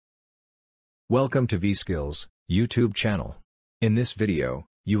Welcome to Vskills YouTube channel. In this video,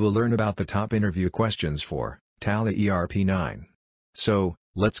 you will learn about the top interview questions for Tally ERP 9. So,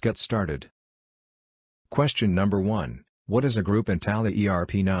 let's get started. Question number 1. What is a group in Tally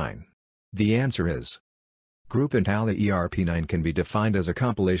ERP 9? The answer is: group in Tally ERP 9 can be defined as a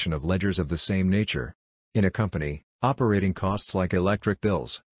compilation of ledgers of the same nature. In a company, operating costs like electric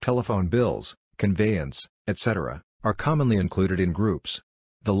bills, telephone bills, conveyance, etc., are commonly included in groups.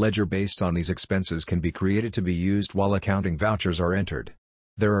 The ledger based on these expenses can be created to be used while accounting vouchers are entered.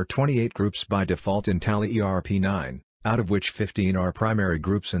 There are 28 groups by default in Tally ERP 9, out of which 15 are primary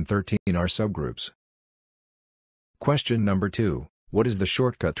groups and 13 are subgroups. Question number 2. What is the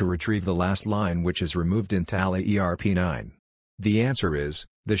shortcut to retrieve the last line which is removed in Tally ERP 9? The answer is: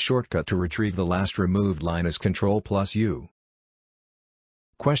 the shortcut to retrieve the last removed line is Ctrl+U.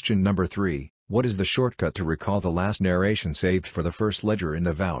 Question number 3. What is the shortcut to recall the last narration saved for the first ledger in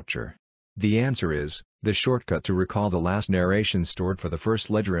the voucher? The answer is: the shortcut to recall the last narration stored for the first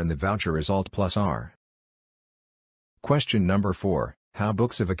ledger in the voucher is Alt+R. Question number 4. How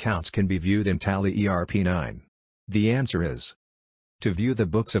books of accounts can be viewed in Tally ERP 9? The answer is: to view the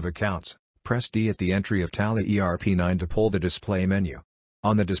books of accounts, press D at the entry of Tally ERP 9 to pull the display menu.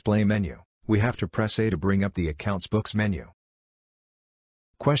 On the display menu, we have to press A to bring up the Accounts Books menu.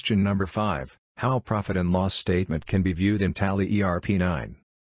 Question number 5. How a profit and loss statement can be viewed in Tally ERP 9?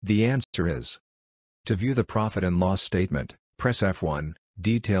 The answer is: to view the profit and loss statement, press F1,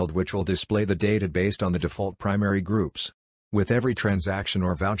 detailed, which will display the data based on the default primary groups, with every transaction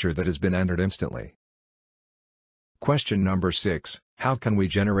or voucher that has been entered instantly. Question number 6. How can we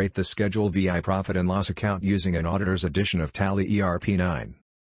generate the Schedule VI profit and loss account using an auditor's edition of Tally ERP 9?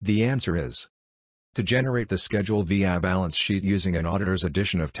 The answer is: to generate the Schedule VI balance sheet using an auditor's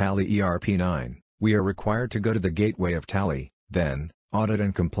edition of Tally ERP 9, we are required to go to the gateway of Tally, then, Audit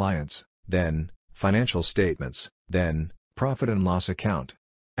and Compliance, then, Financial Statements, then, Profit and Loss Account.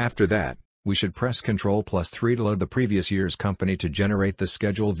 After that, we should press Ctrl+3 to load the previous year's company to generate the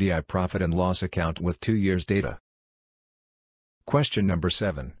Schedule VI profit and loss account with 2 years' data. Question number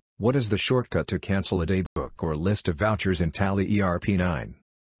 7. What is the shortcut to cancel a daybook or list of vouchers in Tally ERP 9?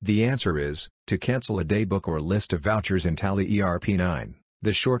 The answer is: to cancel a daybook or list of vouchers in Tally ERP 9,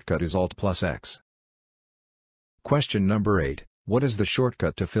 the shortcut is Alt+X. Question number 8. What is the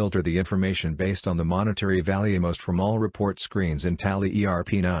shortcut to filter the information based on the monetary value most from all report screens in Tally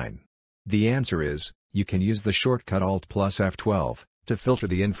ERP 9? The answer is: you can use the shortcut Alt+F12 to filter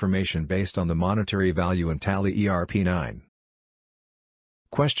the information based on the monetary value in Tally ERP 9.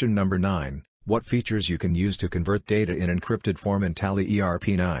 Question number 9. What features you can use to convert data in encrypted form in Tally ERP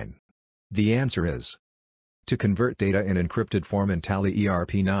 9? The answer is: to convert data in encrypted form in Tally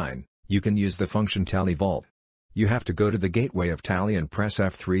ERP 9, you can use the function Tally Vault. You have to go to the gateway of Tally and press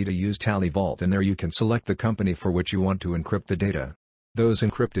F3 to use Tally Vault, and there you can select the company for which you want to encrypt the data. Those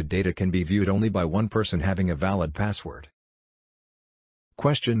encrypted data can be viewed only by one person having a valid password.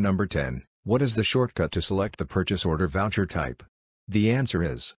 Question number 10. What is the shortcut to select the purchase order voucher type? The answer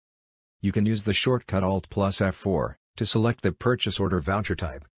is: you can use the shortcut Alt+F4 to select the purchase order voucher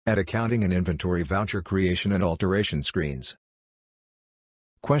type at Accounting and Inventory Voucher Creation and Alteration screens.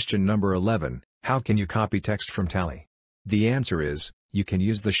 Question number 11. How can you copy text from Tally? The answer is: you can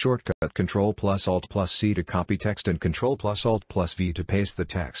use the shortcut Ctrl+Alt+C to copy text and Ctrl+Alt+V to paste the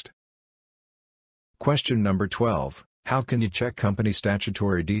text. Question number 12. How can you check company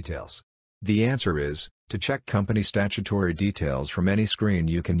statutory details? The answer is: to check company statutory details from any screen,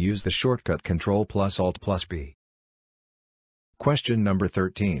 you can use the shortcut Ctrl+Alt+B. Question number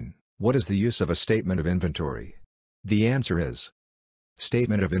 13. What is the use of a statement of inventory? The answer is: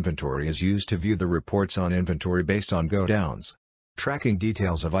 statement of inventory is used to view the reports on inventory based on go-downs, tracking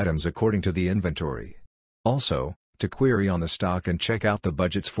details of items according to the inventory. Also, to query on the stock and check out the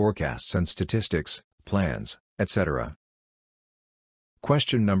budget's forecasts and statistics, plans, etc.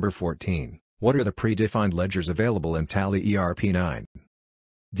 Question number 14. What are the predefined ledgers available in Tally ERP 9?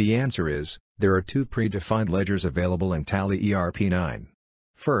 The answer is: there are 2 predefined ledgers available in Tally ERP 9.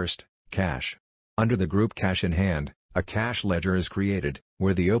 First, cash. Under the group Cash in Hand, a cash ledger is created,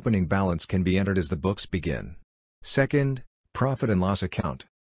 where the opening balance can be entered as the books begin. Second, Profit and Loss Account.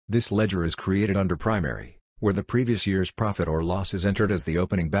 This ledger is created under Primary, where the previous year's profit or loss is entered as the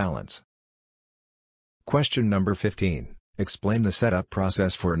opening balance. Question number 15. Explain the setup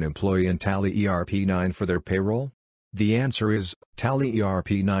process for an employee in Tally ERP 9 for their payroll. The answer is: Tally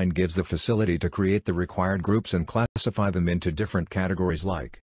ERP 9 gives the facility to create the required groups and classify them into different categories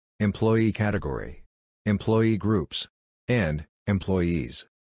like Employee Category, Employee Groups, and Employees.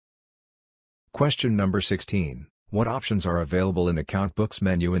 Question number 16. What options are available in Account Books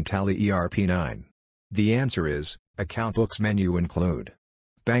menu in Tally ERP 9? The answer is, Account Books menu include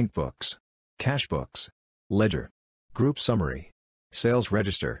Bank Books, Cash Books, Ledger, Group Summary, Sales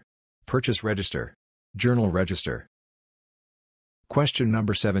Register, Purchase Register, Journal Register. Question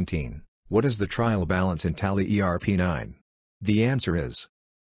number 17. What is the trial balance in Tally ERP 9? The answer is,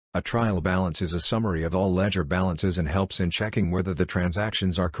 a trial balance is a summary of all ledger balances and helps in checking whether the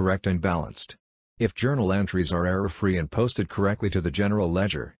transactions are correct and balanced. If journal entries are error-free and posted correctly to the general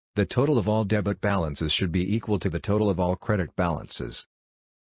ledger, the total of all debit balances should be equal to the total of all credit balances.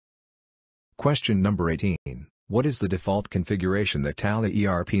 Question number 18. What is the default configuration that Tally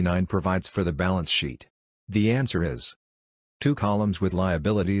ERP 9 provides for the balance sheet? The answer is, 2 columns with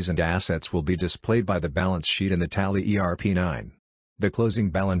liabilities and assets will be displayed by the balance sheet in the Tally ERP 9. The closing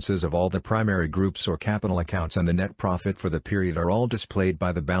balances of all the primary groups or capital accounts and the net profit for the period are all displayed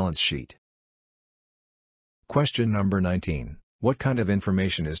by the balance sheet. Question number 19. What kind of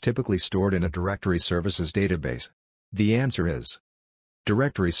information is typically stored in a directory services database? The answer is,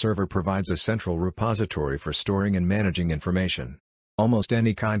 Directory Server provides a central repository for storing and managing information. Almost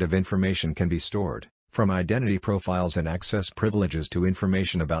any kind of information can be stored, from identity profiles and access privileges to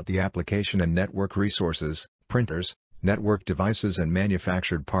information about the application and network resources, printers, network devices and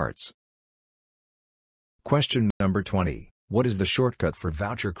manufactured parts. Question number 20. What is the shortcut for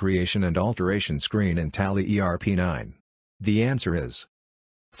voucher creation and alteration screen in Tally ERP 9? The answer is,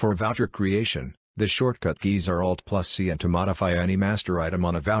 for voucher creation, the shortcut keys are Alt+C, and to modify any master item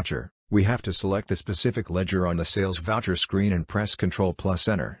on a voucher, we have to select the specific ledger on the sales voucher screen and press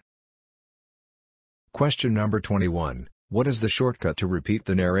Ctrl+Enter. Question number 21. What is the shortcut to repeat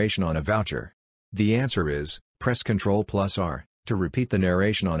the narration on a voucher? The answer is, press Ctrl+R, to repeat the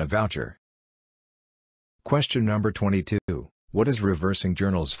narration on a voucher. Question number 22. What is reversing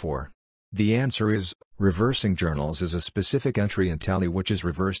journals for? The answer is, reversing journals is a specific entry in Tally which is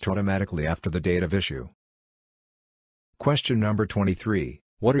reversed automatically after the date of issue. Question number 23.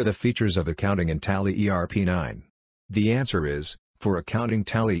 What are the features of accounting in Tally ERP 9? The answer is, for accounting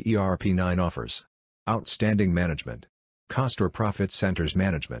Tally ERP 9 offers outstanding management, cost or profit centers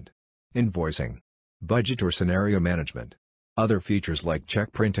management, invoicing, budget or scenario management, other features like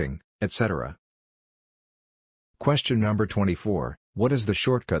check printing, etc. Question number 24. What is the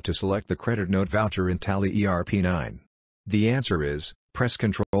shortcut to select the credit note voucher in Tally ERP 9? The answer is, press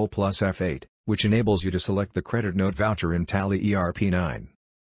Ctrl+F8, which enables you to select the credit note voucher in Tally ERP 9.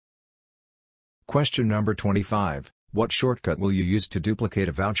 Question number 25. What shortcut will you use to duplicate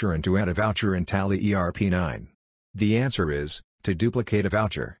a voucher and to add a voucher in Tally ERP 9? The answer is, to duplicate a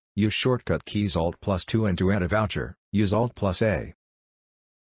voucher, use shortcut keys Alt+2, and to add a voucher, use Alt+A.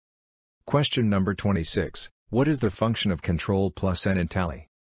 Question number 26. What is the function of Ctrl+N in Tally?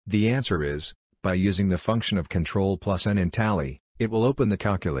 The answer is, by using the function of Ctrl+N in Tally, it will open the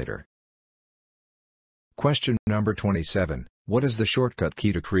calculator. Question number 27. What is the shortcut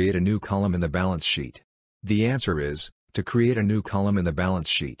key to create a new column in the balance sheet? The answer is, to create a new column in the balance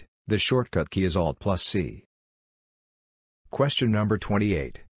sheet, the shortcut key is Alt+C. Question number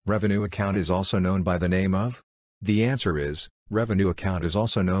 28. Revenue account is also known by the name of? The answer is, revenue account is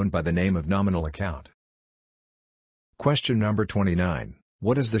also known by the name of nominal account. Question number 29.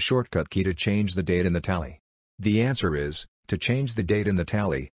 What is the shortcut key to change the date in the Tally? The answer is, to change the date in the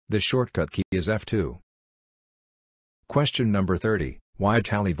Tally, the shortcut key is F2. Question number 30. Why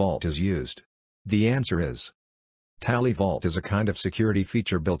Tally Vault is used? The answer is, Tally Vault is a kind of security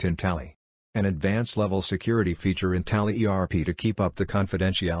feature built in Tally. An advanced level security feature in Tally ERP to keep up the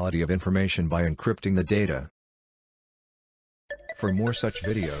confidentiality of information by encrypting the data. For more such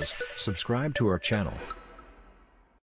videos, subscribe to our channel.